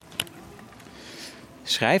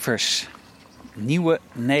Schrijvers. Nieuwe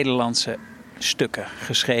Nederlandse stukken.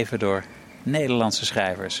 Geschreven door Nederlandse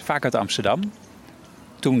schrijvers. Vaak uit Amsterdam.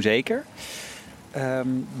 Toen zeker.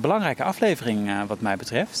 Belangrijke aflevering wat mij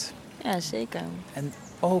betreft. Ja, zeker. En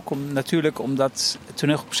ook natuurlijk omdat het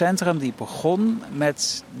Toneelgroep Centrum die begon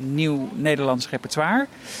met nieuw Nederlands repertoire.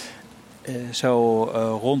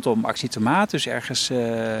 Rondom Actie Tomaat, dus ergens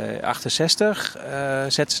 68,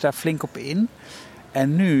 zetten ze daar flink op in.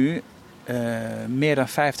 En nu, meer dan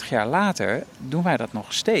 50 jaar later, doen wij dat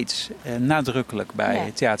nog steeds nadrukkelijk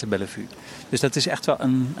bij Theater Bellevue. Dus dat is echt wel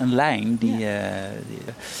een lijn die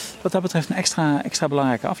wat dat betreft een extra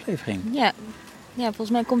belangrijke aflevering. Ja, volgens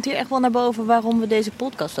mij komt hier echt wel naar boven waarom we deze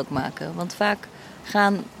podcast ook maken. Want vaak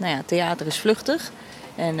theater is vluchtig.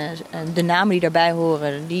 En de namen die daarbij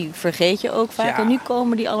horen, die vergeet je ook vaak. Ja. En nu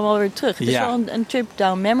komen die allemaal weer terug. Het is wel een trip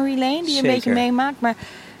down memory lane die je een beetje meemaakt. Maar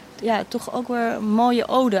ja, toch ook weer een mooie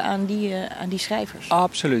ode aan die schrijvers.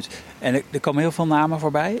 Absoluut. En er komen heel veel namen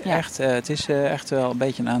voorbij. Ja. Echt, het is echt wel een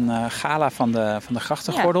beetje een gala van de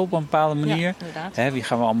grachtengordel op een bepaalde manier. Ja, wie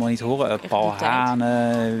gaan we allemaal niet horen? Paul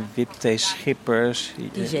Hane, Wip T. Schippers.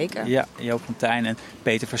 Die zeker. Ja, Joop van Tijn en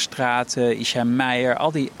Peter Verstraeten, Isha Meijer.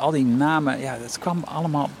 Al die namen, dat kwam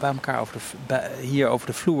allemaal bij elkaar hier over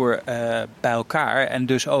de vloer bij elkaar. En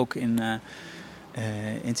dus ook in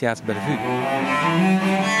Theater Bellevue.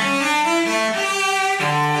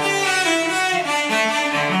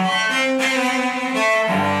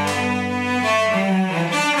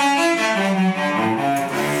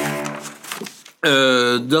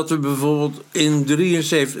 Dat we bijvoorbeeld in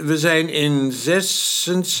 73... We zijn in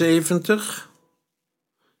 76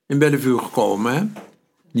 in Bellevue gekomen, hè?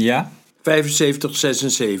 Ja. 75,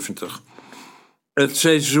 76. Het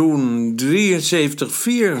seizoen 73,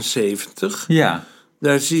 74... Ja.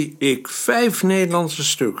 Daar zie ik 5 Nederlandse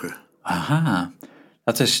stukken. Aha.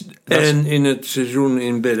 En in het seizoen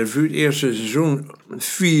in Bellevue, het eerste seizoen,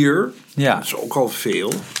 4. Ja. Dat is ook al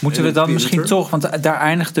veel. Moeten we dan misschien toch, want daar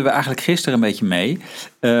eindigden we eigenlijk gisteren een beetje mee.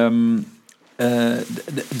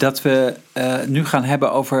 Dat we nu gaan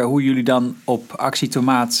hebben over hoe jullie dan op Actie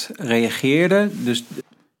Tomaat reageerden. Dus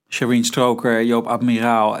Shereen Stroker, Joop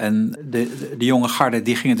Admiraal en de jonge garde,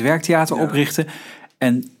 die gingen het werktheater oprichten.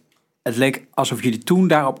 En het leek alsof jullie toen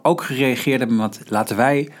daarop ook gereageerd hebben. Want laten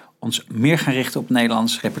wij ons meer gaan richten op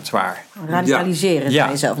Nederlands repertoire. Radicaliseren,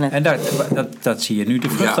 zei je zelf net. En dat zie je nu de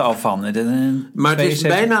vruchten al van. Maar het is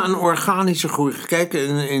bijna een organische groei. Kijk,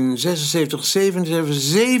 in 76, 77,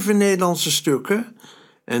 7 Nederlandse stukken.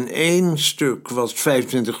 En 1 stuk was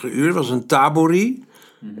 25 uur, was een taborie.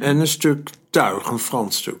 En een stuk tuig, een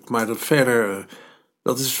Frans stuk. Maar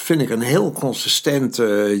dat is, vind ik, een heel consistent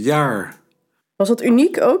jaar. Was dat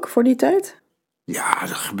uniek ook voor die tijd? Ja,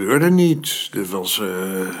 dat gebeurde niet. Er was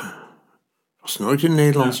nooit een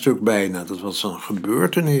Nederlands stuk bijna. Dat was een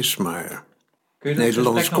gebeurtenis, maar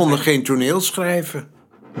Nederlanders konden geen toneel schrijven.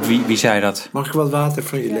 Wie zei dat? Mag ik wat water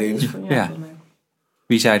van je lenen? Ja.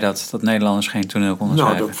 Wie zei dat Nederlanders geen toneel konden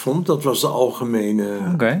schrijven? Dat was de algemene...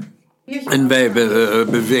 Oké. En wij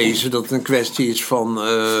hebben bewezen dat het een kwestie is van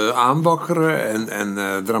aanwakkeren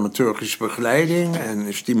en dramaturgische begeleiding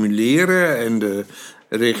en stimuleren en de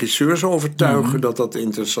regisseurs overtuigen dat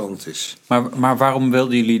interessant is. Maar waarom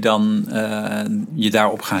wilden jullie dan je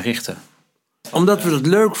daarop gaan richten? Omdat we het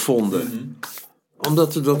leuk vonden.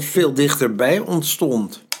 Omdat er dat veel dichterbij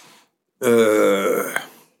ontstond.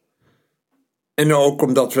 En ook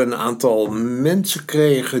omdat we een aantal mensen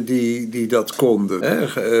kregen die dat konden.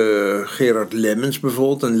 Gerard Lemmens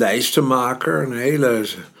bijvoorbeeld, een lijstenmaker. Een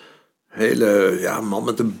hele man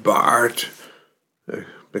met een baard.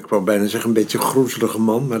 Ik wou bijna zeggen een beetje een groezelige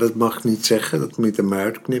man, maar dat mag ik niet zeggen. Dat moet je er maar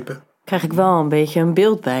uitknippen. Krijg ik wel een beetje een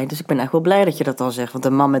beeld bij. Dus ik ben echt wel blij dat je dat al zegt. Want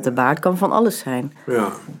een man met een baard kan van alles zijn.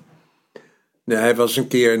 Ja. Nee, hij was een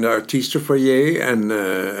keer in de artiestenfoyer en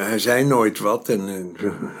hij zei nooit wat. En een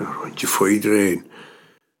rondje voor iedereen.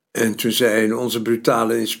 En toen zei onze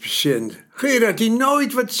brutale inspiciënt... Gerard, die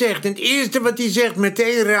nooit wat zegt. En het eerste wat hij zegt,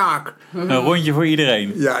 meteen raak. Een rondje voor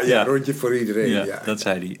iedereen. Ja, rondje voor iedereen. Ja, dat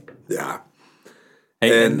zei hij. Ja.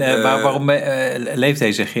 Hey, waarom leeft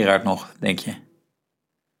deze Gerard nog, denk je?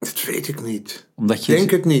 Dat weet ik niet. Ik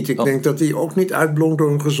denk het niet. Ik denk dat hij ook niet uitblonk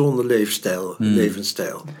door een gezonde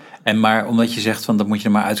levensstijl. Maar omdat je zegt, van dat moet je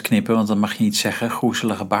er maar uitknippen, want dan mag je niet zeggen,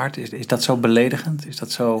 groezelige baard. Is dat zo beledigend? Is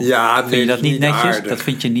dat zo? Ja, vind je dat niet netjes? Aardig. Dat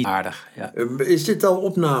vind je niet aardig. Ja. Is dit al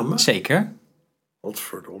opname? Zeker.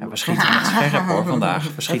 Godverdomme. Ja, we schieten met scherp hoor vandaag.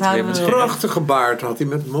 Een prachtige baard had hij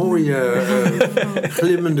met mooie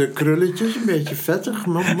glimmende krulletjes. Een beetje vettig.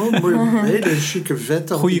 Hele chique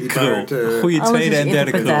vet. Goeie krul. Goeie tweede en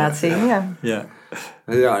derde krul. Ja.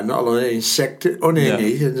 Ja, en alle insecten. Oh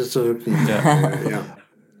nee, dat is ook niet. Ja.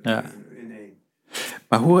 Ja.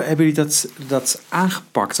 Maar hoe hebben jullie dat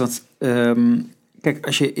aangepakt? Want kijk,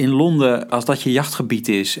 als je in Londen, als dat je jachtgebied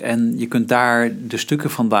is en je kunt daar de stukken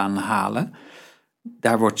vandaan halen,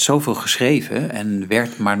 daar wordt zoveel geschreven en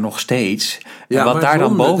werd maar nog steeds. Ja, en wat maar daar dan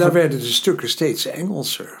Londen, boven... daar werden de stukken steeds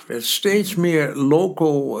Engelser. Werd steeds meer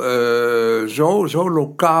local, zo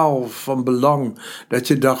lokaal van belang, dat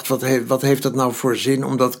je dacht, wat heeft dat nou voor zin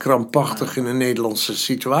om dat krampachtig in een Nederlandse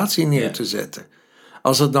situatie neer te zetten?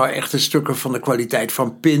 Als het nou echte stukken van de kwaliteit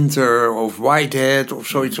van Pinter of Whitehead of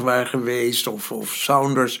zoiets waren geweest, of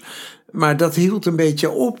Saunders. Maar dat hield een beetje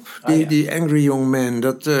op, die Angry Young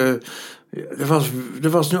Man. Er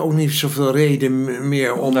was nu ook niet zoveel reden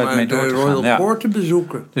meer om de Royal Court te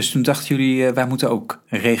bezoeken. Dus toen dachten jullie, wij moeten ook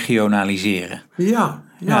regionaliseren. Ja.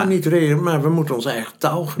 Niet maar we moeten ons eigen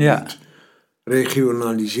taalgebied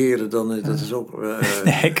regionaliseren. Dat is ook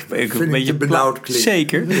ik een beetje benauwd klinkt.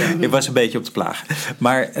 Zeker, ja. Ik was een beetje op te plagen.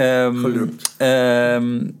 Maar gelukt.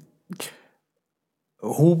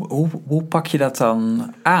 Hoe pak je dat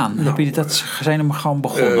dan aan? Heb je zijn er maar gewoon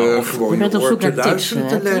begonnen? Of gewoon je bent op zoek naar tips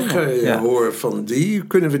te leggen. Hoor van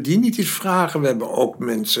kunnen we die niet eens vragen? We hebben ook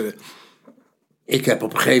mensen. Ik heb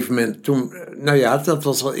op een gegeven moment toen, dat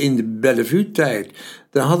was al in de Bellevue-tijd.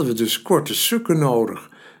 Dan hadden we dus korte stukken nodig.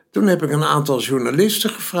 Toen heb ik een aantal journalisten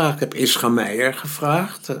gevraagd. Ik heb Ischa Meijer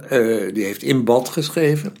gevraagd. Die heeft In Bad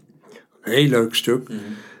geschreven. Een heel leuk stuk.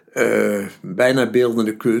 Bijna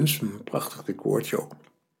beeldende kunst. Een prachtig decoortje ook.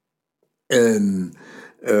 En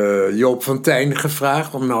Joop van Tijn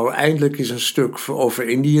gevraagd om nou eindelijk eens een stuk over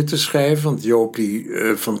Indië te schrijven. Want Joop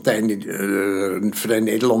van Tijn, een Vrij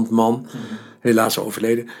Nederlandman, helaas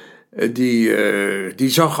overleden. Die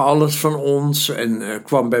zag alles van ons en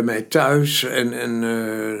kwam bij mij thuis.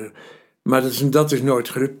 Maar dat is nooit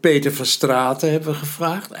gelukt. Peter van Straten hebben we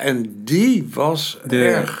gevraagd. En die was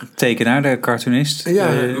erg... tekenaar, de cartoonist. Ja,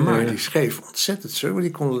 maar die schreef ontzettend zo.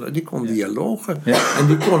 Die kon dialogen. Ja. En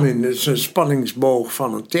die kon in zijn spanningsboog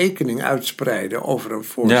van een tekening uitspreiden over een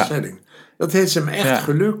voorstelling. Ja. Dat heeft hem echt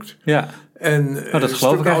gelukt. Ja. En dat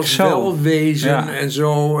geloof ik als welwezen en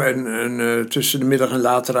zo. En tussen de middag en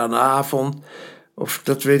later aan de avond. Of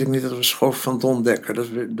dat weet ik niet, dat was Schoof van Don Dekker.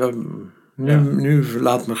 Nu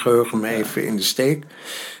laat mijn geheugen me even in de steek.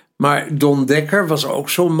 Maar Don Dekker was ook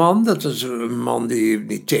zo'n man. Dat is een man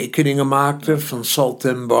die tekeningen maakte van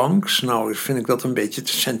saltimbanks. Nou, vind ik dat een beetje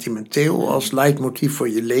te sentimenteel als leidmotief voor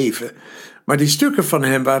je leven. Maar die stukken van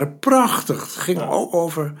hem waren prachtig. Het ging ook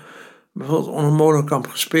over, bijvoorbeeld Onno Molenkamp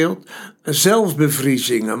gespeeld,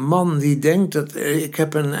 zelfbevriezing. Een man die denkt dat ik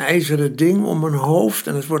heb een ijzeren ding om mijn hoofd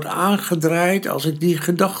en het wordt aangedraaid als ik die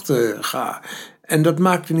gedachte ga. En dat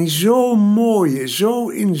maakte hij zo mooi, zo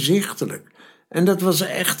inzichtelijk. En dat was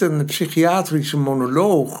echt een psychiatrische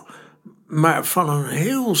monoloog. Maar van een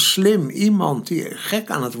heel slim iemand die gek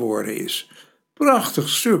aan het worden is. Prachtig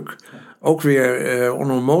stuk. Ook weer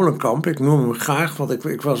Onno Molenkamp. Ik noem hem graag, want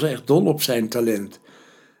ik was echt dol op zijn talent.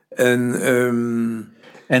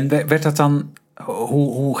 En werd dat dan...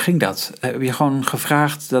 Hoe ging dat? Heb je gewoon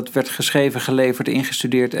gevraagd, dat werd geschreven, geleverd,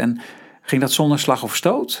 ingestudeerd... en ging dat zonder slag of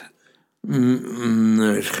stoot?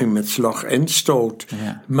 Het ging met slag en stoot.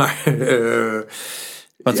 Ja. Maar...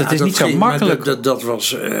 want het is niet zo makkelijk. Dat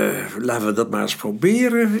was... laten we dat maar eens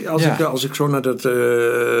proberen. Als ik zo naar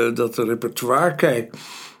dat repertoire kijk...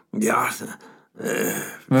 Ja...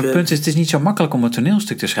 maar het punt is, het is niet zo makkelijk om een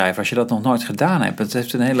toneelstuk te schrijven... als je dat nog nooit gedaan hebt. Het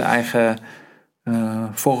heeft een hele eigen...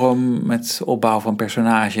 vorm met opbouw van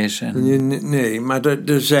personages. Nee, maar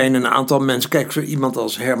er zijn een aantal mensen... Kijk, voor iemand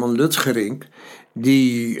als Herman Lutgerink...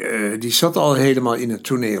 Die zat al helemaal in het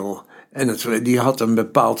toneel. En die had een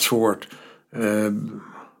bepaald soort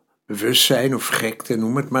bewustzijn of gekte,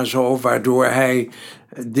 noem het maar zo... waardoor hij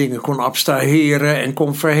dingen kon abstraheren en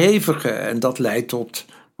kon verhevigen. En dat leidt tot...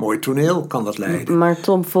 mooi toneel kan dat leiden. Maar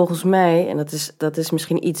Tom, volgens mij, en dat is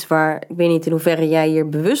misschien iets waar... ik weet niet in hoeverre jij hier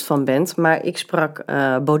bewust van bent... maar ik sprak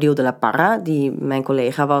Bodil de la Parra, die mijn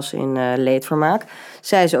collega was in Leedvermaak.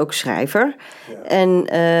 Zij is ook schrijver. Ja.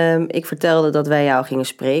 En ik vertelde dat wij jou gingen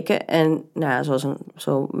spreken. En zoals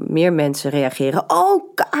zo meer mensen reageren... oh,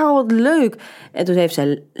 Karel, wat leuk! En toen heeft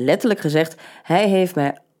zij letterlijk gezegd... hij heeft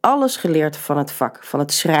mij alles geleerd van het vak, van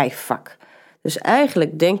het schrijfvak. Dus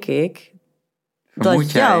eigenlijk denk ik...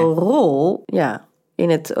 dat jouw rol in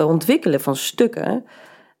het ontwikkelen van stukken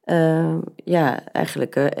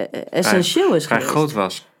eigenlijk essentieel is geweest. Vrij groot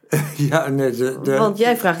was. Ja, nee, want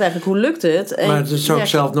jij vraagt eigenlijk hoe lukt het? Maar het zou ik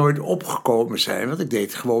zelf nooit opgekomen zijn, want ik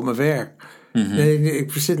deed gewoon mijn werk. Mm-hmm. Nee,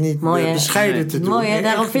 ik zit niet bescheiden te doen. Mooi, hè?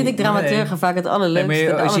 Daarom vind ik dramaturgen vaak het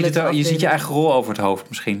allerleukste. Je ziet je eigen rol over het hoofd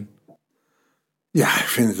misschien. Ja, ik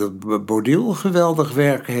vind dat Bodil geweldig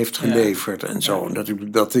werk heeft geleverd en zo. Ja.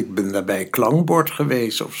 Dat ik ben daarbij klankbord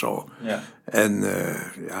geweest of zo. Ja. En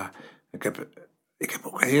ik heb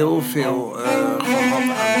ook heel veel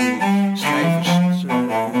gehad aan die schrijvers.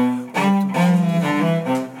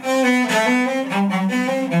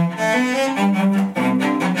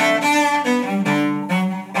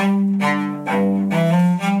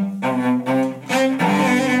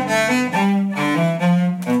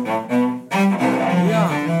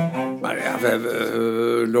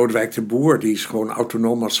 Lodewijk de Boer, die is gewoon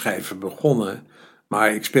autonoom als schrijver begonnen.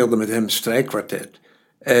 Maar ik speelde met hem een strijkkwartet.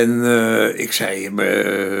 En ik zei hem,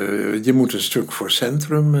 je moet een stuk voor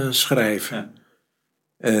Centrum schrijven. Ja.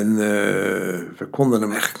 En we konden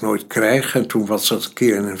hem eigenlijk nooit krijgen. En toen was dat een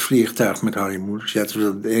keer in een vliegtuig met Harry Moelis. Ja, het was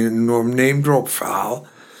een enorm name-drop verhaal.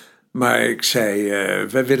 Maar ik zei,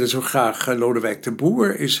 wij willen zo graag Lodewijk de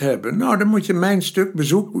Boer eens hebben. Nou, dan moet je mijn stuk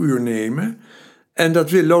Bezoekuur nemen. En dat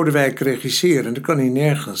wil Lodewijk regisseren. Dat kan hij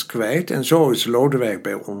nergens kwijt. En zo is Lodewijk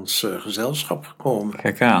bij ons gezelschap gekomen.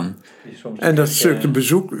 Kijk aan. En dat stuk, de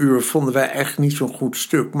Bezoekuur, vonden wij echt niet zo'n goed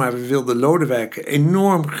stuk. Maar we wilden Lodewijk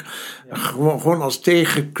enorm, gewoon als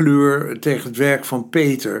tegenkleur tegen het werk van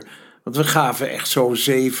Peter. Want we gaven echt zo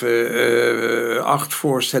 7, 8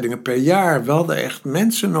 voorstellingen per jaar. We hadden echt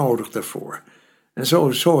mensen nodig daarvoor. En zo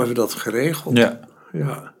hebben we dat geregeld. Ja.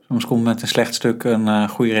 Ja. Soms komt met een slecht stuk een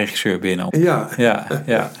goede regisseur binnen. Ja.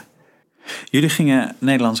 Jullie gingen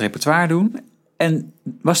Nederlands repertoire doen. En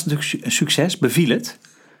was het natuurlijk een succes? Beviel het?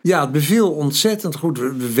 Ja, het beviel ontzettend goed.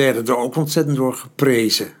 We werden er ook ontzettend door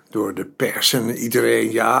geprezen. Door de pers en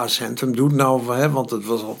iedereen. Ja, Centrum doet nou, hè, want het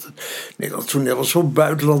was altijd... Nederland toneel was zo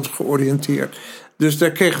buitenland georiënteerd. Dus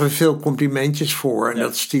daar kregen we veel complimentjes voor. En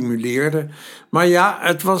dat stimuleerde. Maar ja,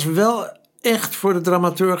 het was wel echt voor de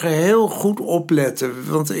dramaturgen heel goed opletten.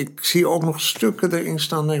 Want ik zie ook nog stukken erin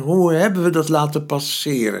staan. Hoe hebben we dat laten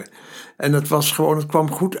passeren? En het was gewoon, het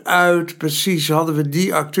kwam goed uit. Precies, hadden we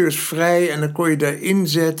die acteurs vrij en dan kon je daarin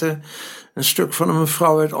zetten. Een stuk van een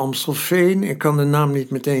mevrouw uit Amstelveen. Ik kan de naam niet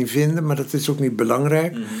meteen vinden, maar dat is ook niet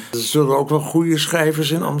belangrijk. Mm-hmm. Er zullen ook wel goede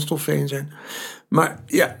schrijvers in Amstelveen zijn. Maar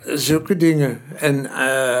ja, zulke dingen. En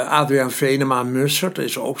Adriaan Venema-Mussert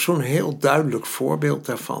is ook zo'n heel duidelijk voorbeeld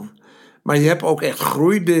daarvan. Maar je hebt ook echt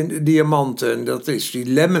groeidiamanten. En dat is die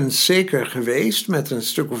Lemmens zeker geweest. Met een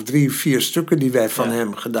stuk of 3, 4 stukken die wij van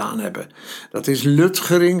hem gedaan hebben. Dat is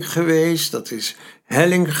Lutgering geweest. Dat is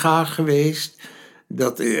Hellinga geweest.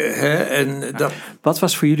 Wat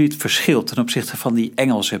was voor jullie het verschil ten opzichte van die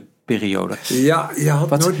Engelse periode? Ja, je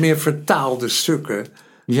had nooit meer vertaalde stukken.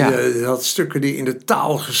 Ja. Je had stukken die in de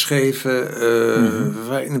taal geschreven,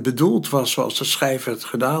 waarin het bedoeld was zoals de schrijver het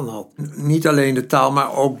gedaan had. Niet alleen de taal,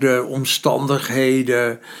 maar ook de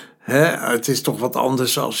omstandigheden. Het is toch wat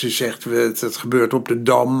anders als je zegt, het gebeurt op de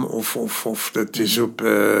Dam of het is op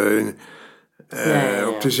de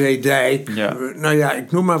Zeedijk. Ja. Nou ja,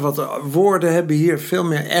 ik noem maar wat. Woorden hebben hier veel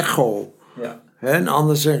meer echo. Ja. En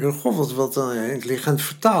anders zeggen, god, wat intelligent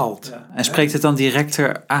vertaald. Ja. En spreekt het dan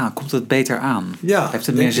directer aan? Komt het beter aan? Ja, heeft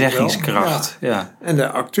het meer zeggingskracht? Ja. Ja. En de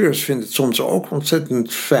acteurs vinden het soms ook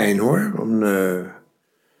ontzettend fijn, hoor.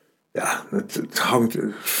 Het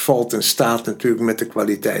valt en staat natuurlijk met de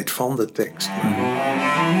kwaliteit van de tekst.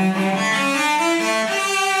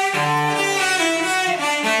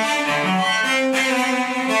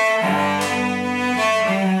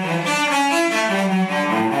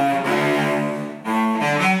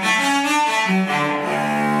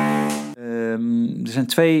 Er zijn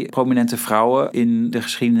 2 prominente vrouwen in de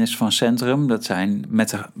geschiedenis van Centrum. Dat zijn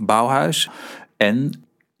Mette Bouwhuis en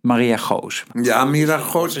Maria Goos. Ja, Maria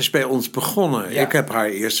Goos is bij ons begonnen. Ja. Ik heb haar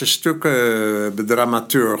eerste stukken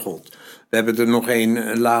bedramaturgeld. We hebben er nog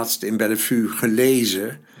een laatst in Bellevue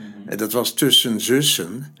gelezen. En dat was Tussen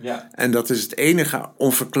Zussen. Ja. En dat is het enige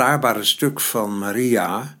onverklaarbare stuk van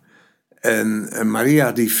Maria. En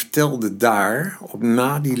Maria die vertelde daar,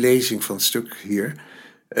 na die lezing van het stuk hier,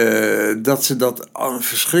 dat ze dat een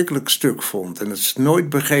verschrikkelijk stuk vond. En dat ze het nooit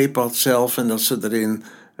begrepen had zelf en dat ze erin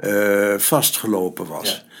vastgelopen was.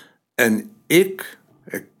 Ja. En ik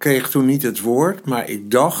kreeg toen niet het woord, maar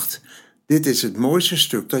ik dacht, dit is het mooiste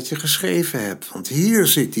stuk dat je geschreven hebt. Want hier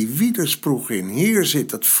zit die widersproeg in, hier zit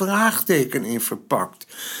dat vraagteken in verpakt.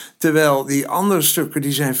 Terwijl die andere stukken,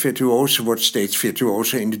 die zijn virtuoos, ze wordt steeds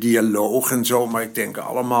virtuozer in de dialoog en zo. Maar ik denk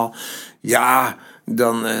allemaal, ja,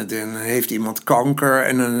 dan heeft iemand kanker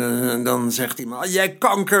en dan zegt iemand, jij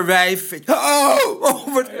kankerwijf.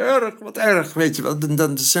 Oh, wat erg, weet je wel.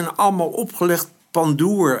 Dan zijn allemaal opgelegd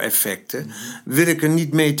pandoer-effecten. Wil ik er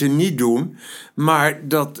niet mee teniet doen. Maar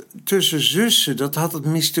dat tussen zussen, dat had het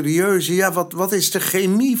mysterieuze. Ja, wat is de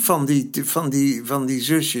chemie van die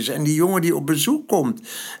zusjes? En die jongen die op bezoek komt.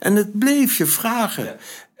 En het bleef je vragen. Ja.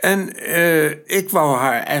 En ik wou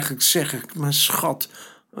haar eigenlijk zeggen, maar schat,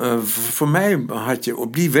 voor mij had je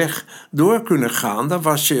op die weg door kunnen gaan. Dan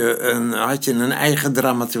had je een eigen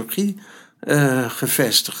dramaturgie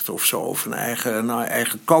gevestigd of zo. Of een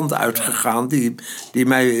eigen kant uitgegaan die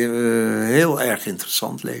mij heel erg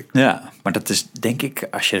interessant leek. Ja, maar dat is denk ik,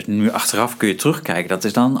 als je nu achteraf kun je terugkijken, dat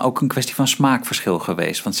is dan ook een kwestie van smaakverschil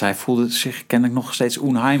geweest. Want zij voelde zich kennelijk nog steeds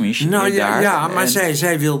onheimisch. Nou ja, maar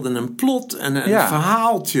zij wilde een plot en een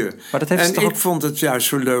verhaaltje. Maar dat heeft ik vond het juist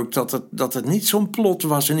zo leuk dat het niet zo'n plot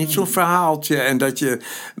was en niet zo'n verhaaltje. En dat je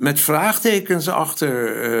met vraagtekens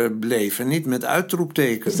achter bleef en niet met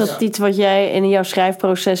uitroeptekens. Is dat iets wat jij in jouw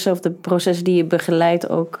schrijfprocessen of de processen die je begeleidt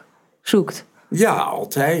ook zoekt? Ja,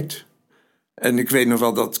 altijd. En ik weet nog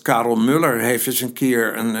wel dat Karel Muller heeft eens een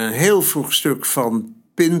keer een heel vroeg stuk van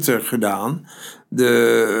Pinter gedaan.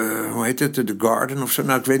 Hoe heet het? The Garden of zo?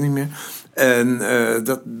 Nou, ik weet niet meer. En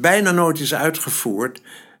dat bijna nooit is uitgevoerd.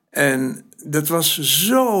 En dat was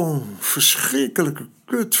zo'n verschrikkelijke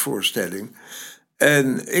kutvoorstelling.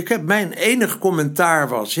 En mijn enige commentaar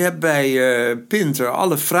was, je hebt bij Pinter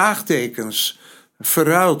alle vraagtekens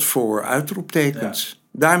verruild voor uitroeptekens. Ja.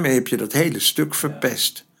 Daarmee heb je dat hele stuk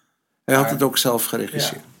verpest. Hij had het ook zelf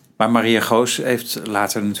geregisseerd. Ja. Maar Maria Goos heeft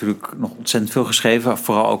later natuurlijk nog ontzettend veel geschreven.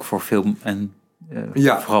 Vooral ook voor film en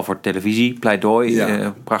vooral voor televisie. Pleidooi,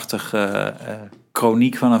 prachtig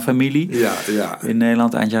chroniek van een familie in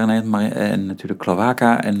Nederland eind jaren 90. En natuurlijk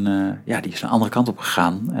Cloaca. En die is een andere kant op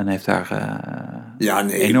gegaan. En heeft daar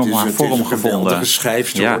enorm haar vorm gevonden. Het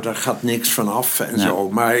schrijfster, hoor, daar gaat niks van af en zo.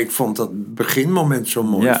 Maar ik vond dat beginmoment zo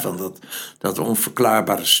mooi van dat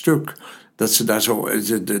onverklaarbare stuk. Dat ze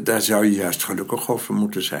daar zou je juist gelukkig over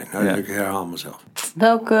moeten zijn. Nou, ik herhaal mezelf.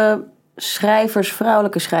 Welke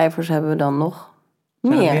vrouwelijke schrijvers hebben we dan nog?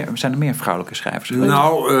 Zijn er meer vrouwelijke schrijvers?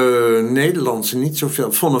 Nou, Nederlandse niet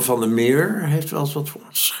zoveel. Vonne van der Meer heeft wel eens wat voor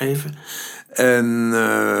ons geschreven. En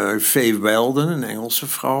Fay Weldon, een Engelse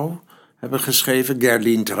vrouw, hebben geschreven.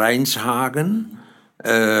 Gerline Rijnshagen,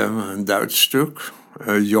 een Duits stuk.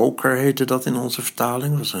 Joker heette dat in onze vertaling.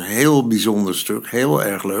 Dat was een heel bijzonder stuk. Heel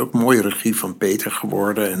erg leuk. Mooie regie van Peter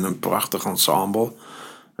geworden. En een prachtig ensemble.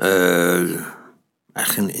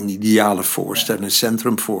 Echt een ideale voorstelling. Een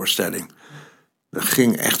centrumvoorstelling. Dat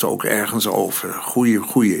ging echt ook ergens over.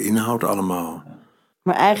 Goede inhoud allemaal.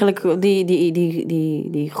 Maar eigenlijk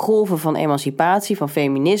die golven van emancipatie, van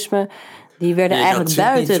feminisme, die werden eigenlijk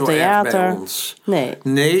buiten het theater.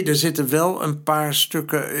 Nee, er zitten wel een paar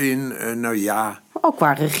stukken in. Ook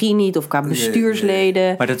qua regie niet of qua bestuursleden.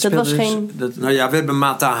 Nee. Maar dat was dus, geen. We hebben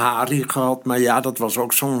Mata Hari gehad, maar dat was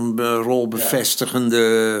ook zo'n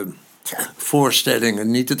rolbevestigende voorstelling.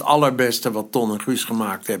 Niet het allerbeste wat Ton en Guus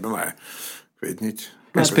gemaakt hebben, maar ik weet niet.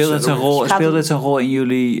 Maar speelde het een rol in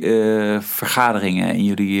jullie vergaderingen, in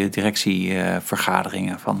jullie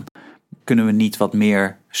directievergaderingen? Van, kunnen we niet wat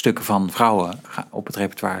meer stukken van vrouwen op het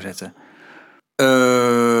repertoire zetten?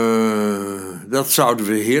 Dat zouden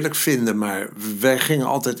we heerlijk vinden, maar wij gingen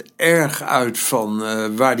altijd erg uit van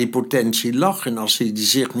waar die potentie lag. En als die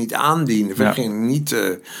zich niet aandiende, we gingen niet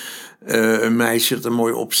een meisje dat een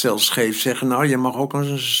mooi opstel schreef zeggen, nou, je mag ook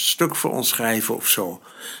een stuk voor ons schrijven of zo.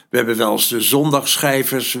 We hebben wel eens de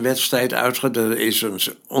zondagschrijverswedstrijd uitgegeven. Er is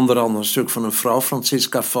onder andere een stuk van een vrouw,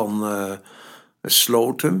 Francisca van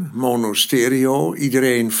Sloten, mono stereo.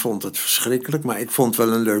 Iedereen vond het verschrikkelijk, maar ik vond het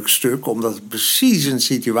wel een leuk stuk, omdat het precies een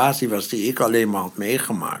situatie was die ik alleen maar had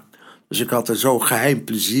meegemaakt. Dus ik had er zo geheim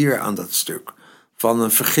plezier aan dat stuk. Van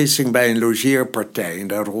een vergissing bij een logeerpartij. En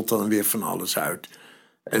daar rolt dan weer van alles uit.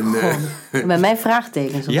 En, bij mij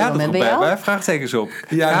vraagtekens op dat moment. Bij mij vraagtekens op.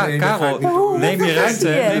 Karel, neem je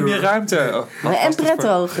ruimte. En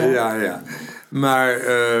prettogen. Ja. Maar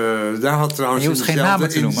daar had trouwens in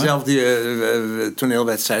dezelfde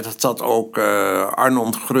toneelwedstrijd zat ook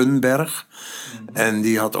Arnold Grunberg. En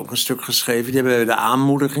die had ook een stuk geschreven. Die hebben we de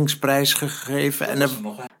aanmoedigingsprijs gegeven.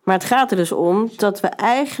 Maar het gaat er dus om dat we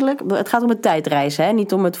eigenlijk... Het gaat om het tijdreizen, hè?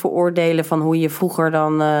 Niet om het veroordelen van hoe je vroeger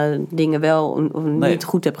dan dingen wel of niet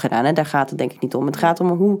goed hebt gedaan. Hè? Daar gaat het denk ik niet om. Het gaat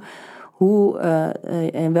om hoe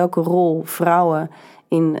en welke rol vrouwen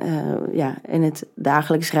in het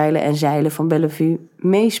dagelijks reilen en zeilen van Bellevue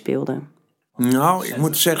meespeelden. Nou, ik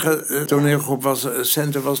moet zeggen, het toneelgroep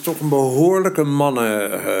Center was toch een behoorlijke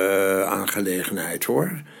mannenaangelegenheid,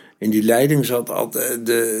 hoor. In die leiding zat altijd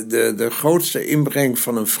de grootste inbreng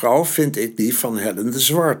van een vrouw, vind ik, die van Helen de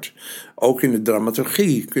Zwart. Ook in de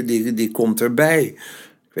dramaturgie, die komt erbij.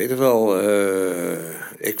 Ik weet het wel,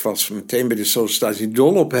 ik was meteen bij de sollicitatie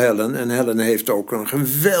dol op Helen. En Helen heeft ook een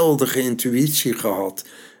geweldige intuïtie gehad.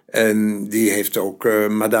 En die heeft ook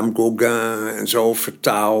Madame Gauguin en zo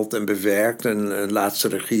vertaald en bewerkt. En laatste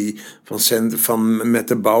regie van met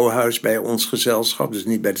de Bouwhuis bij ons gezelschap. Dus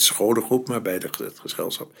niet bij de scholengroep, maar bij het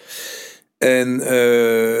gezelschap.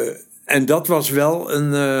 En dat was wel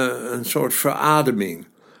een soort verademing.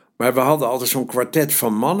 Maar we hadden altijd zo'n kwartet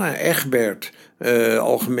van mannen. Egbert,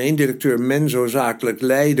 algemeen directeur, Menzo, zakelijk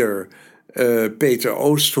leider. Peter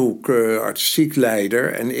Oosthoek, artistiek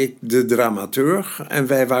leider. En ik, de dramaturg. En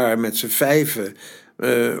wij waren met z'n vijven.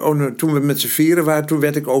 Toen we met z'n vieren waren, toen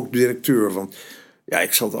werd ik ook directeur. Want ja,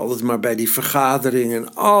 ik zat altijd maar bij die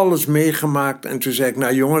vergaderingen. Alles meegemaakt. En toen zei ik,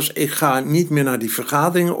 nou jongens, ik ga niet meer naar die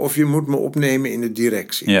vergaderingen. Of je moet me opnemen in de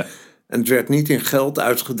directie. Ja. En het werd niet in geld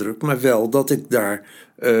uitgedrukt, maar wel dat ik daar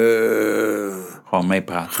gewoon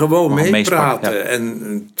meepraten. Gewoon meepraten. Ja.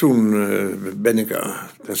 En toen ben ik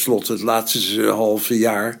tenslotte het laatste halve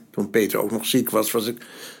jaar, toen Peter ook nog ziek was ik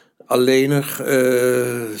alleenig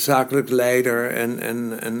zakelijk leider.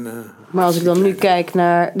 Maar als ik dan nu kijk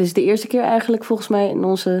naar, dit is de eerste keer eigenlijk volgens mij in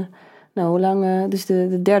onze, hoe lang, dit is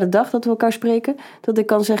de derde dag dat we elkaar spreken, dat ik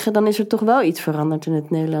kan zeggen, dan is er toch wel iets veranderd in het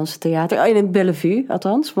Nederlandse theater. In het Bellevue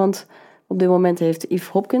althans, want op dit moment heeft Yves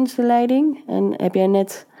Hopkins de leiding. En heb jij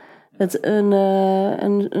net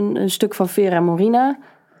een stuk van Vera Morina.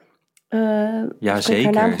 Ja,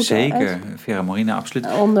 zeker. Vera Morina, absoluut.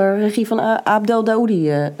 Onder regie van Abdel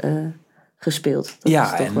Daoudi gespeeld. Dat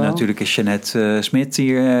ja, en wel. Natuurlijk is Jeanette Smit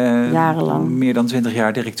hier jarenlang meer dan 20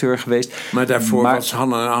 jaar directeur geweest. Maar daarvoor was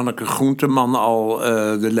Hanneke Groenteman al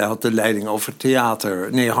had de leiding over theater.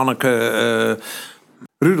 Nee, Hanneke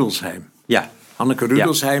Rudelsheim. Ja. Hanneke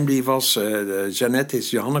Rudelsheim, die was... Jeannette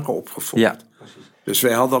is Hanneke opgevolgd. Ja. Dus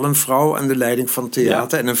wij hadden al een vrouw aan de leiding van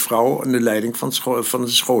theater... en een vrouw aan de leiding van de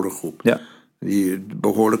scholengroep. Ja. Die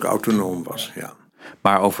behoorlijk autonoom was, ja.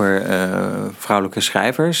 Maar over vrouwelijke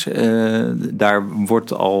schrijvers... daar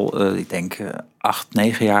wordt al, ik denk, 8-9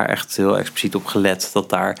 jaar echt heel expliciet op gelet... dat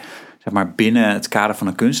daar, zeg maar, binnen het kader van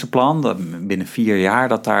een kunstenplan... binnen 4 jaar,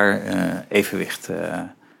 dat daar evenwicht...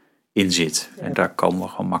 in zit. En daar komen we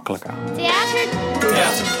gewoon makkelijk aan.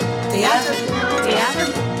 Theater.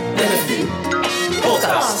 Bellevue.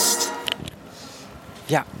 Podcast.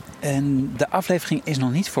 Ja, en de aflevering is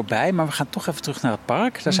nog niet voorbij, maar we gaan toch even terug naar het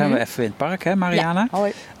park. Daar zijn we even in het park, hè Mariana?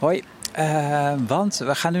 Ja, hoi. Want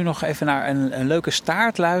we gaan nu nog even naar een leuke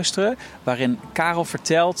staart luisteren... waarin Karel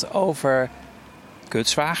vertelt over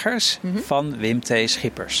Kutzwagers van Wim T.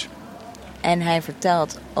 Schippers. En hij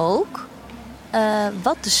vertelt ook...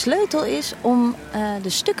 wat de sleutel is om de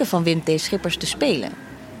stukken van Wim T. Schippers te spelen.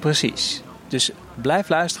 Precies. Dus blijf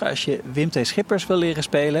luisteren als je Wim T. Schippers wil leren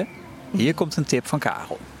spelen. Hier komt een tip van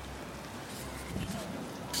Karel.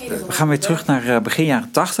 We gaan weer terug naar begin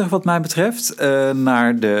jaren 80 wat mij betreft.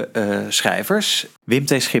 Naar de schrijvers. Wim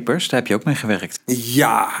T. Schippers, daar heb je ook mee gewerkt.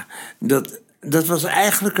 Ja, dat was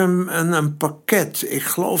eigenlijk een pakket. Ik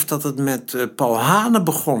geloof dat het met Paul Hane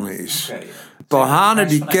begonnen is. Okay. Paul Hane,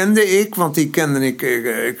 die kende ik, want die kende ik.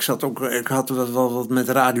 Ik had wel wat met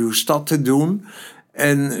Radio Stad te doen.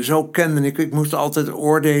 En zo kende ik moest altijd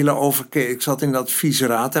oordelen over... Ik zat in de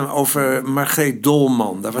adviesraad en over Margreet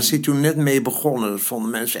Dolman. Daar was hij toen net mee begonnen. Dat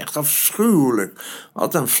vonden mensen echt afschuwelijk.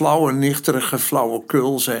 Wat een flauwe, nichterige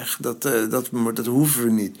flauwekul zeg. Dat hoeven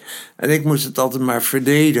we niet. En ik moest het altijd maar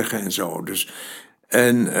verdedigen en zo. Dus...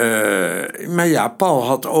 maar ja, Paul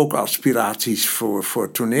had ook aspiraties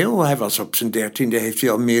voor toneel. Hij was op zijn 13e, heeft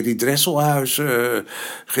hij al Mary Dresselhuis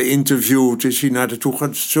geïnterviewd. Is hij naar de toe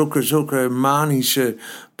gaan. Zulke manische,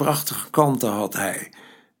 prachtige kanten had hij.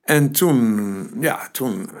 En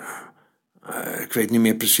toen, ik weet niet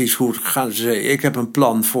meer precies hoe het gegaan is. Ik heb een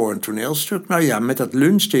plan voor een toneelstuk. Nou ja, met dat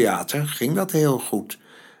lunchtheater ging dat heel goed.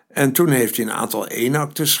 En toen heeft hij een aantal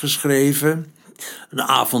eenactes geschreven... Een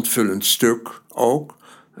avondvullend stuk ook.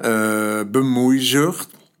 Bemoeizucht.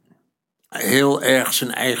 Heel erg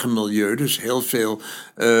zijn eigen milieu. Dus heel veel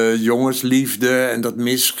jongensliefde en dat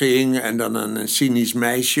misging. En dan een cynisch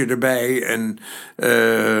meisje erbij.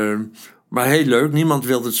 Maar heel leuk. Niemand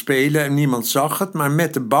wilde het spelen en niemand zag het. Maar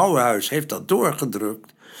met de Bouwhuis heeft dat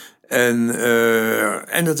doorgedrukt.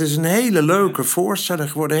 En dat is een hele leuke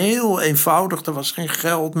voorstelling geworden. Heel eenvoudig, er was geen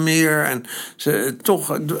geld meer. En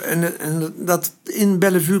dat in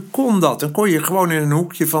Bellevue kon dat. Dan kon je gewoon in een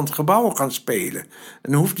hoekje van het gebouw gaan spelen.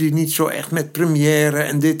 En dan hoefde je niet zo echt met première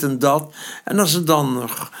en dit en dat. En als het dan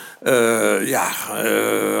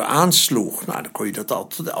aansloeg, nou, dan kon je dat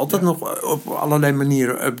altijd nog op allerlei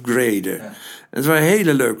manieren upgraden. Ja. Het waren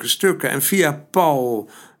hele leuke stukken. En via Paul...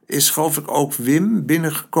 is geloof ik ook Wim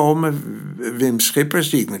binnengekomen. Wim Schippers,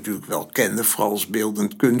 die ik natuurlijk wel kende, vooral als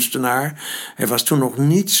beeldend kunstenaar. Hij was toen nog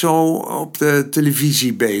niet zo op de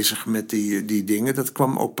televisie bezig met die dingen. Dat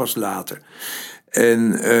kwam ook pas later.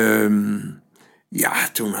 En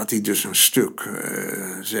toen had hij dus een stuk.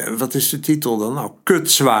 Wat is de titel dan? Nou,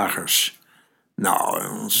 Kutzwagers. Nou,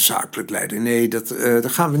 onze zakelijk leider. Nee, dat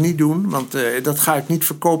gaan we niet doen. Want dat ga ik niet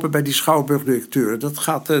verkopen bij die schouwburgdirecteuren.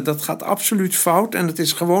 Dat gaat absoluut fout. En het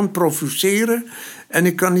is gewoon provoceren. En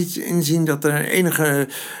ik kan niet inzien dat er enige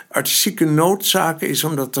artistieke noodzaak is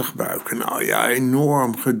om dat te gebruiken. Nou ja,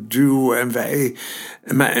 enorm geduw. En wij...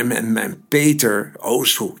 En Peter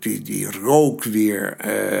Oosthoek, die rook weer...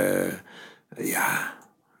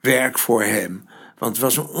 werk voor hem. Want het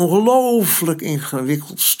was een ongelooflijk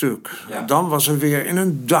ingewikkeld stuk. Ja. Dan was er weer in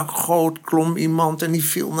een dakgoot klom iemand en die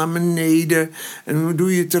viel naar beneden. En dan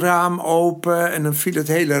doe je het raam open en dan viel het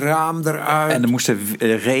hele raam eruit. En er moest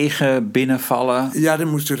regen binnenvallen. Ja, er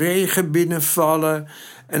moest regen binnenvallen.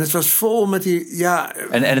 En het was vol met die... Ja.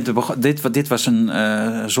 En dit was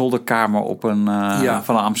een zolderkamer op van een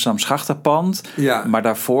Amsterdam schachterpand. Ja. Maar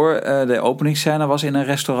daarvoor, de openingsscène was in een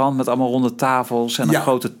restaurant met allemaal ronde tafels en een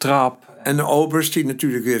grote trap. En de obers die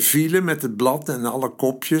natuurlijk weer vielen met het blad en alle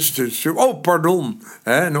kopjes. Dus, oh, pardon.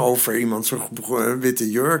 En over iemand zo'n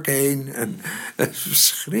witte jurk heen. En,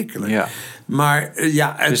 verschrikkelijk. Ja. Maar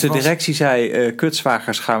dus de directie zei,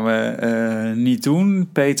 Kutzwagers gaan we niet doen.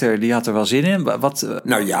 Peter, die had er wel zin in.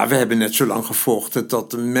 Nou ja, we hebben net zo lang gevochten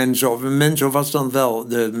dat Menzo was dan wel,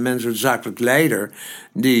 de zakelijk leider,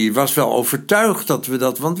 die was wel overtuigd dat we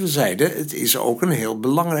dat, want we zeiden, het is ook een heel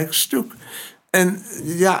belangrijk stuk. En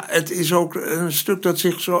ja, het is ook een stuk dat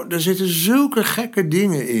zich zo... Er zitten zulke gekke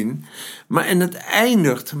dingen in. En het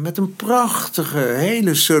eindigt met een prachtige,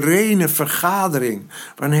 hele serene vergadering.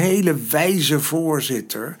 Waar een hele wijze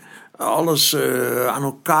voorzitter alles aan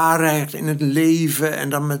elkaar rijgt in het leven. En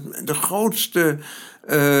dan met de grootste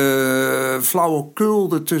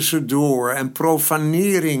flauwekul er tussendoor. En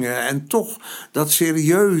profaneringen. En toch dat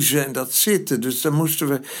serieuze en dat zitten. Dus dan moesten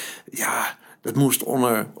we... Ja... Dat moest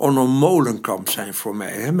Onno Molenkamp zijn voor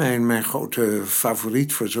mij. Hè? Mijn grote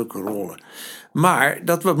favoriet voor zulke rollen. Maar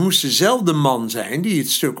dat moest dezelfde man zijn die het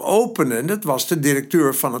stuk opende. En dat was de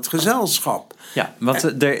directeur van het gezelschap. Ja,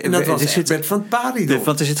 want en dat was Egbert van Paridon.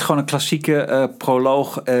 Want er zit gewoon een klassieke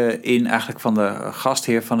proloog in eigenlijk van de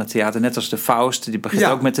gastheer van het theater. Net als de Faust, die begint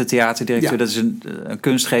ook met de theaterdirecteur. Ja. Dat is een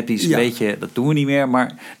kunstgreep, die is een beetje, dat doen we niet meer.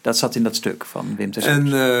 Maar dat zat in dat stuk van Wim ter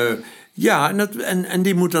Soep. Ja, en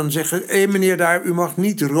die moet dan zeggen... meneer daar, u mag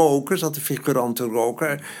niet roken, zat de figurant te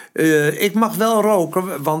roken. Ik mag wel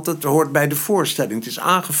roken, want het hoort bij de voorstelling. Het is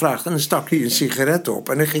aangevraagd en dan stak hij een sigaret op.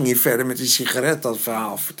 En dan ging hij verder met die sigaret dat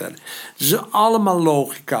verhaal vertellen. Dus allemaal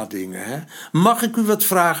logica dingen. Hè? Mag ik u wat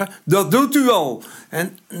vragen? Dat doet u al.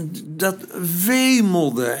 En dat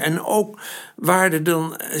wemelde. En ook waren er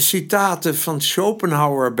dan citaten van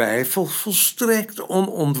Schopenhauer bij... volstrekt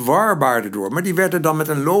onontwarbaar erdoor. Maar die werden dan met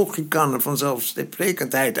een logica en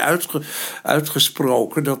vanzelfsprekendheid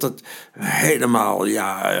uitgesproken... dat het helemaal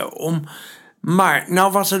Maar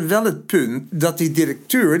nou was het wel het punt dat die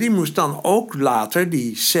directeur... die moest dan ook later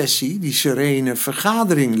die sessie, die serene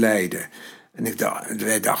vergadering leiden... En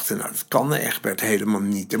wij dachten, nou, dat kan Egbert helemaal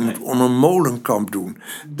niet. Dat moet Onno Molenkamp doen.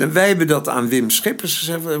 Wij hebben dat aan Wim Schippers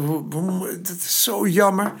gezegd. Dat is zo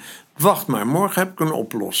jammer. Wacht maar, morgen heb ik een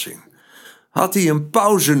oplossing. Had hij een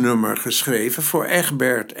pauzenummer geschreven voor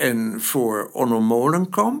Egbert en voor Onno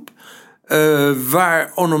Molenkamp...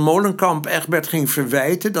 waar Onno Molenkamp Egbert ging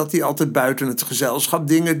verwijten... dat hij altijd buiten het gezelschap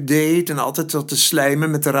dingen deed... en altijd zat te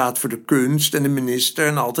slijmen met de Raad voor de Kunst en de minister...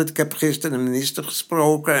 en altijd, ik heb gisteren de minister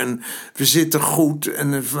gesproken... en we zitten goed.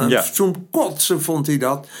 En zo'n kotsen vond hij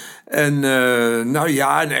dat... En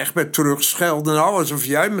en Egbert terugschelden. Nou, alsof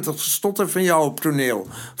jij met dat gestotter van jou op toneel...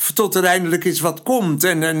 tot er eindelijk eens wat komt.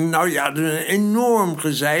 En een enorm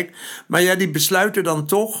gezeik. Maar ja, die besluiten dan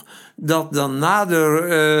toch... dat dan na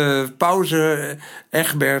de pauze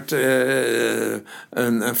Egbert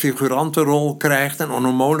een figurantenrol krijgt... en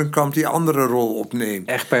Onno Molenkamp die andere rol opneemt.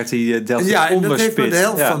 Egbert die deelt en dat heeft maar de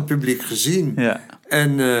helft van het publiek gezien. Ja.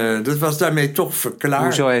 En dat was daarmee toch verklaard.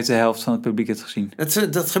 Hoezo heeft de helft van het publiek het gezien?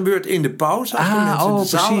 Dat gebeurt in de pauze.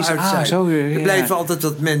 Als mensen de zaal uit zijn. Er blijven altijd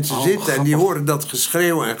wat mensen zitten. Grappig. En die horen dat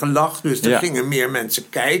geschreeuw en gelach. Dus er gingen meer mensen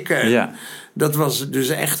kijken. En dat was dus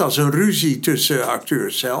echt als een ruzie tussen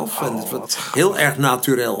acteurs zelf. En het was heel erg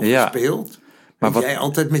naturel gespeeld. Maar jij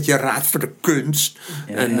altijd met je Raad voor de Kunst.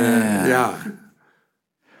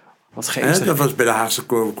 Wat geestig. Dat was bij de Haagse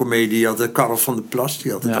Comedie. Karel van der Plas,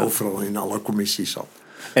 die altijd overal in alle commissies zat.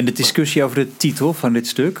 En de discussie over de titel van dit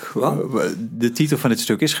stuk. Wat? De titel van dit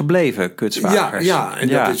stuk is gebleven, Kutzwagers. Ja,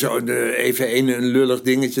 dat is even een lullig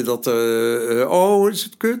dingetje dat... is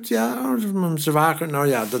het kut? Ja, mijn zwager. Nou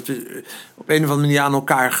ja, dat is op een of andere manier aan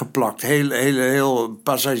elkaar geplakt. Heel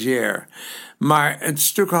passagier. Maar het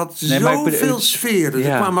stuk had zoveel sferen.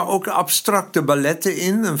 Er kwamen ook abstracte balletten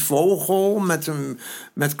in. Een vogel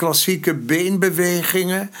met klassieke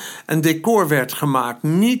beenbewegingen. Een decor werd gemaakt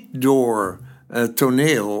niet door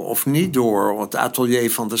toneel of niet door het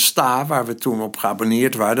atelier van de Sta, waar we toen op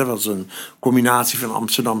geabonneerd waren. Dat was een combinatie van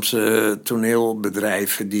Amsterdamse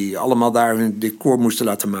toneelbedrijven die allemaal daar hun decor moesten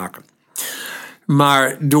laten maken.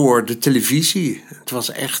 Maar door de televisie. Het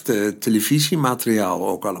was echt televisiemateriaal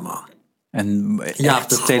ook allemaal. En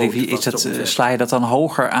sla je dat dan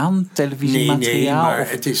hoger aan, televisiemateriaal? Nee, maar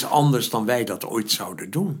het is anders dan wij dat ooit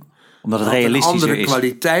zouden doen. Omdat het realistischer is. Een andere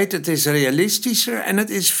kwaliteit, het is realistischer en het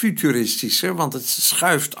is futuristischer. Want het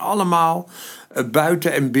schuift allemaal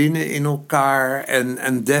buiten en binnen in elkaar.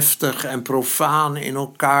 En deftig en profaan in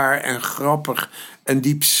elkaar. En grappig en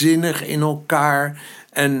diepzinnig in elkaar.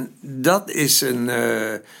 En dat is een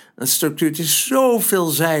structuur. Het is zo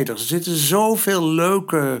veelzijdig. Er zitten zoveel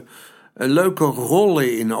leuke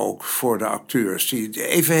rollen in ook voor de acteurs. Die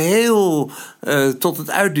even heel tot het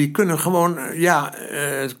uit... Die kunnen gewoon,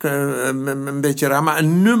 een beetje raar, maar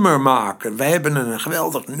een nummer maken. Wij hebben een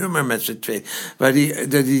geweldig nummer met z'n twee. Waar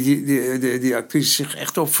die actrice zich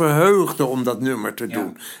echt op verheugde om dat nummer te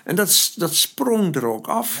doen. En dat sprong er ook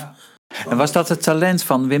af. Ja. En was dat het talent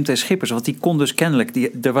van Wim T. Schippers? Want die kon dus kennelijk...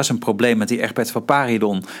 Er was een probleem met die Egbert van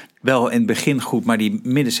Paridon. Wel in het begin goed, maar die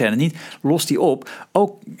middenscène niet. Lost die op.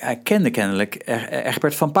 Ook, hij kende kennelijk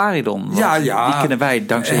Egbert van Paridon. Ja. Die kennen wij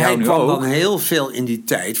dankzij jou nu ook. Hij kwam dan heel veel in die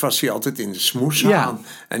tijd. Was hij altijd in de smoeshaan. Ja.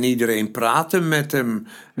 En iedereen praatte met hem.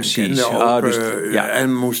 Precies.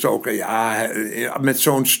 En moest ook... met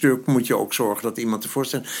zo'n stuk moet je ook zorgen dat iemand ervoor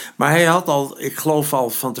staat. Maar hij had al, ik geloof al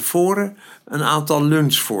van tevoren... een aantal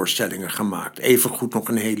lunchvoorstellingen gemaakt. Evengoed nog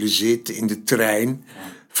een hele zit in de trein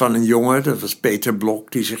van een jongen. Dat was Peter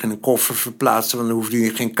Blok, die zich in een koffer verplaatste. Want dan hoefde hij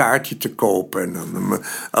geen kaartje te kopen. En dan,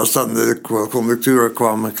 als dan de conducteur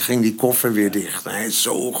kwam, ging die koffer weer dicht. Hij is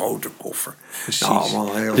zo'n grote koffer. Precies.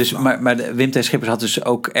 Dus, maar Wim T. Schippers had dus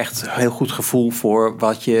ook echt heel goed gevoel voor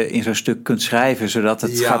wat je in zo'n stuk kunt schrijven, zodat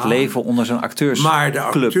het gaat leven onder zo'n acteursclub. Maar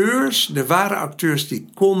de ware acteurs, die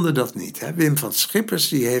konden dat niet. Hè? Wim van Schippers,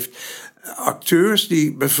 die heeft acteurs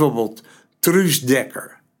die bijvoorbeeld Truus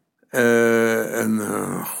Dekker, een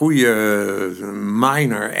goede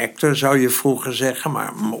minor actor zou je vroeger zeggen, maar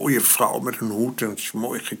een mooie vrouw met een hoed en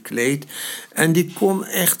mooi gekleed. En die kon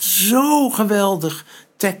echt zo geweldig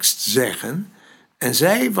tekst zeggen. En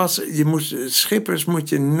Schippers moet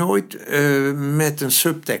je nooit met een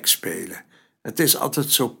subtekst spelen. Het is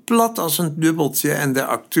altijd zo plat als een dubbeltje en de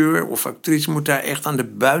acteur of actrice moet daar echt aan de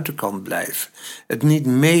buitenkant blijven. Het niet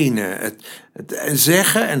menen, het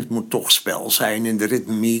zeggen, en het moet toch spel zijn in de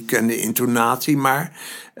ritmiek en de intonatie, maar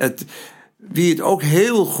wie het ook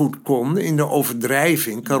heel goed kon in de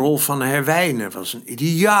overdrijving, Carol van Herwijnen was een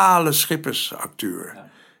ideale Schippersacteur.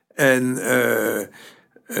 En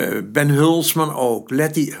Ben Hulsman ook.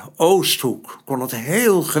 Letty Oosthoek kon het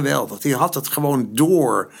heel geweldig. Die had het gewoon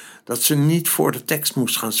door dat ze niet voor de tekst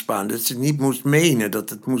moest gaan spaan. Dat ze het niet moest menen, dat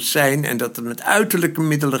het moest zijn en dat het met uiterlijke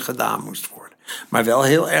middelen gedaan moest worden. Maar wel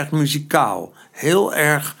heel erg muzikaal. Heel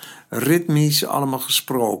erg ritmisch allemaal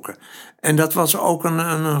gesproken. En dat was ook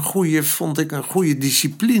een goede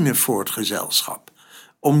discipline voor het gezelschap.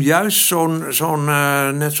 Om juist zo'n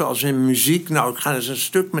net zoals in muziek, ik ga eens een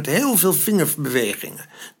stuk met heel veel vingerbewegingen.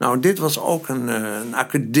 Nou, dit was ook een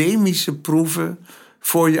academische proeve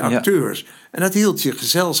voor je acteurs. En dat hield je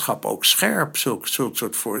gezelschap ook scherp, zulk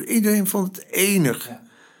soort voor. Iedereen vond het enig.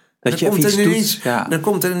 Ja. Dan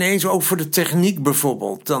komt er ineens ook voor de techniek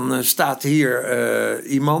bijvoorbeeld. Dan staat hier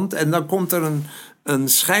iemand en dan komt er een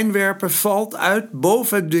schijnwerper, valt uit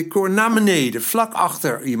boven het decor naar beneden, vlak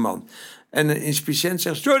achter iemand. En een inspiciënt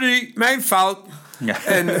zegt, sorry, mijn fout. Ja.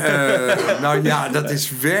 En dat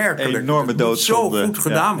is werkelijk... Enorme doodzonde. Het moet zo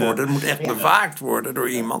goed gedaan worden. Het moet echt bewaakt worden door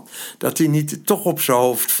iemand. Dat hij niet toch op zijn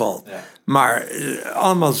hoofd valt. Ja. Maar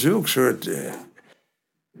allemaal zulke soort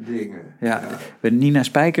dingen. Ja. Nina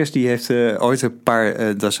Spijkers, die heeft ooit een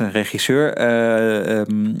paar... dat is een regisseur.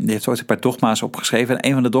 Die heeft ooit een paar dogma's opgeschreven. En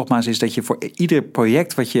een van de dogma's is dat je voor ieder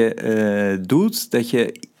project wat je doet, dat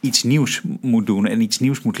je iets nieuws moet doen en iets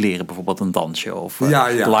nieuws moet leren. Bijvoorbeeld een dansje of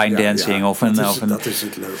line dancing. Ja. Dat is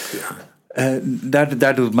het leuk, ja.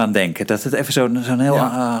 Daar doet het me aan denken. Dat het even zo'n heel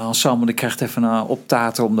ensemble, die krijgt even een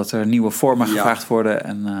optaten omdat er nieuwe vormen gevraagd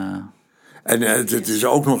worden. En het is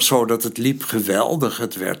ook nog zo dat het liep geweldig.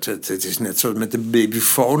 Het is net zoals met de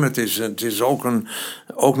babyfoon. Het is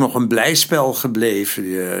ook nog een blijspel gebleven.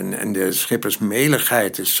 En de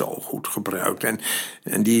schippersmeligheid is zo goed gebruikt.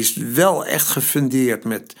 En die is wel echt gefundeerd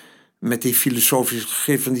met die filosofische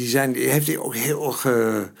gegriffen. Die heeft hij ook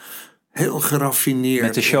heel geraffineerd.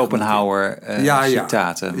 Met de Schopenhauer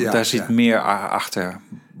citaten. Ja, daar zit meer achter.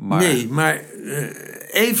 Maar... Nee, maar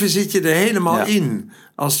even zit je er helemaal in.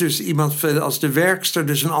 Als de werkster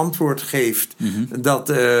dus een antwoord geeft dat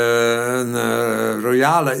een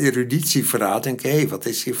royale eruditie verraadt, denk ik, wat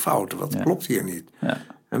is hier fout? Wat klopt hier niet? Ja.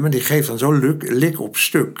 Maar die geeft dan zo lik op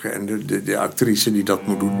stuk. En de actrice die dat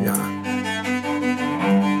moet doen, ja.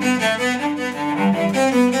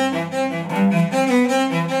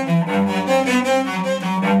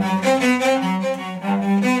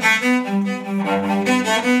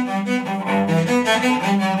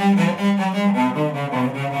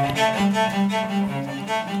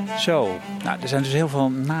 Zo, nou, er zijn dus heel veel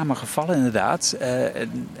namen gevallen inderdaad.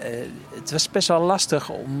 Het was best wel lastig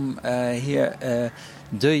om hier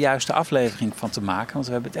de juiste aflevering van te maken. Want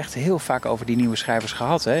we hebben het echt heel vaak over die nieuwe schrijvers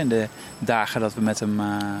gehad. Hè, in de dagen dat we met hem...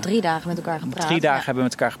 3 dagen met elkaar gepraat. 3 dagen hebben we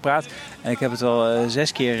met elkaar gepraat. En ik heb het wel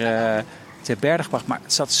 6 keer ter berde gebracht. Maar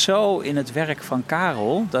het zat zo in het werk van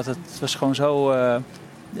Karel. Dat het was gewoon zo...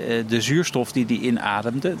 de zuurstof die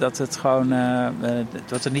inademde, dat het gewoon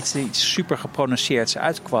dat er niet iets super geprononceerds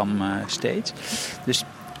uitkwam steeds. Dus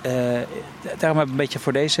daarom hebben we een beetje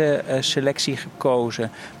voor deze selectie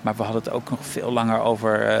gekozen. Maar we hadden het ook nog veel langer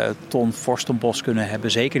over Ton Forstenbos kunnen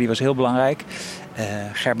hebben. Zeker, die was heel belangrijk.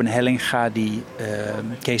 Gerben Hellinga, die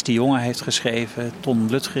Kees de Jonge heeft geschreven. Ton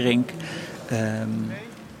Lutgerink.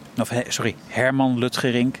 Herman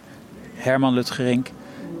Lutgerink.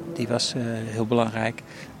 Die was heel belangrijk.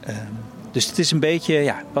 Dus het is een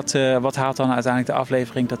beetje, wat haalt dan uiteindelijk de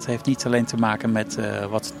aflevering? Dat heeft niet alleen te maken met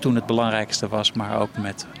wat toen het belangrijkste was, maar ook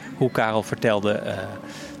met hoe Karel vertelde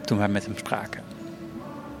toen wij met hem spraken.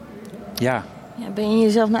 Ja. Ben je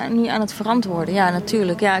jezelf niet aan het verantwoorden? Ja,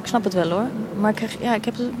 natuurlijk. Ja, ik snap het wel hoor. Maar ik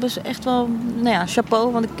heb er dus echt wel,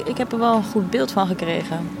 chapeau, want ik heb er wel een goed beeld van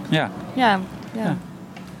gekregen. Ja. Ja.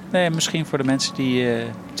 Nee, misschien voor de mensen die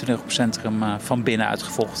Toneelgroep van binnenuit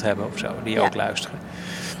gevolgd hebben of zo, die ook luisteren.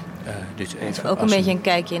 Dus even ook een beetje een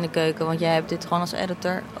kijkje in de keuken, want jij hebt dit gewoon als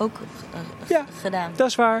editor ook gedaan. Dat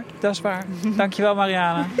is waar. Dankjewel,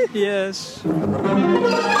 Mariana. Yes.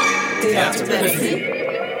 Theater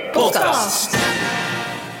Podcast.